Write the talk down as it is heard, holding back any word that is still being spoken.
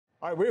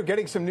All right, we're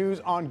getting some news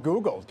on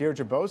Google.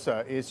 Deirdre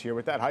Bosa is here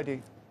with that. Hi,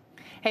 Dee.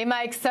 Hey,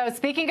 Mike. So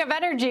speaking of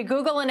energy,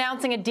 Google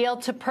announcing a deal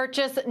to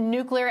purchase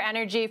nuclear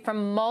energy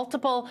from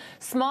multiple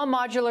small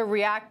modular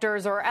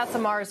reactors, or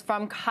SMRs,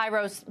 from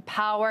Kairos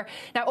Power.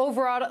 Now,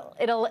 overall,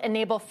 it'll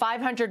enable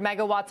 500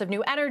 megawatts of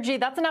new energy.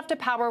 That's enough to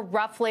power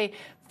roughly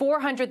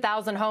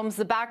 400,000 homes.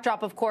 The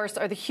backdrop, of course,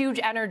 are the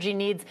huge energy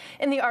needs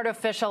in the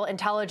artificial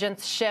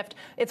intelligence shift.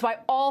 It's why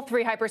all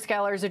three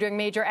hyperscalers are doing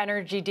major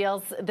energy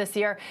deals this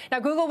year. Now,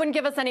 Google wouldn't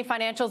give us any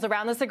financials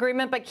around this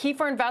agreement, but key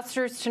for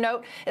investors to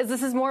note is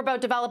this is more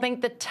about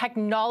developing the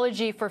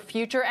technology for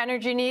future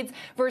energy needs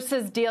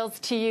versus deals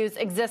to use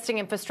existing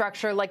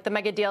infrastructure like the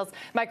mega deals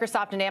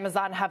Microsoft and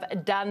Amazon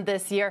have done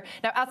this year.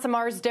 Now,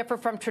 SMRs differ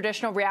from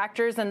traditional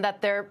reactors in that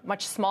they're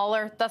much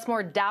smaller, thus more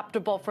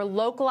adaptable for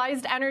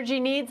localized energy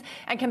needs,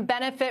 and can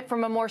benefit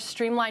from a more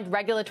streamlined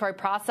regulatory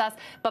process.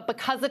 But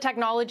because the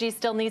technology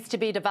still needs to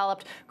be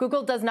developed,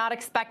 Google does not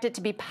expect it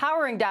to be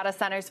powering data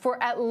centers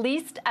for at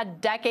least a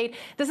decade.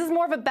 This is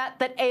more of a bet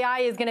that AI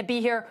is going to be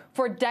here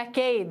for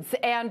decades.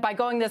 And by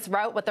going this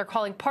route, what they're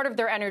calling part of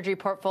their energy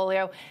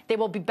portfolio, they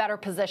will be better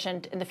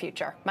positioned in the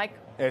future. Mike?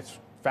 It's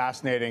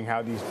fascinating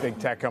how these big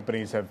tech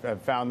companies have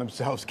found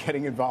themselves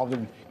getting involved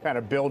in kind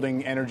of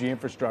building energy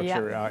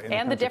infrastructure.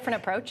 And the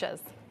different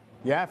approaches.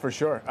 Yeah, for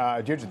sure.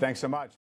 Deirdre, thanks so much.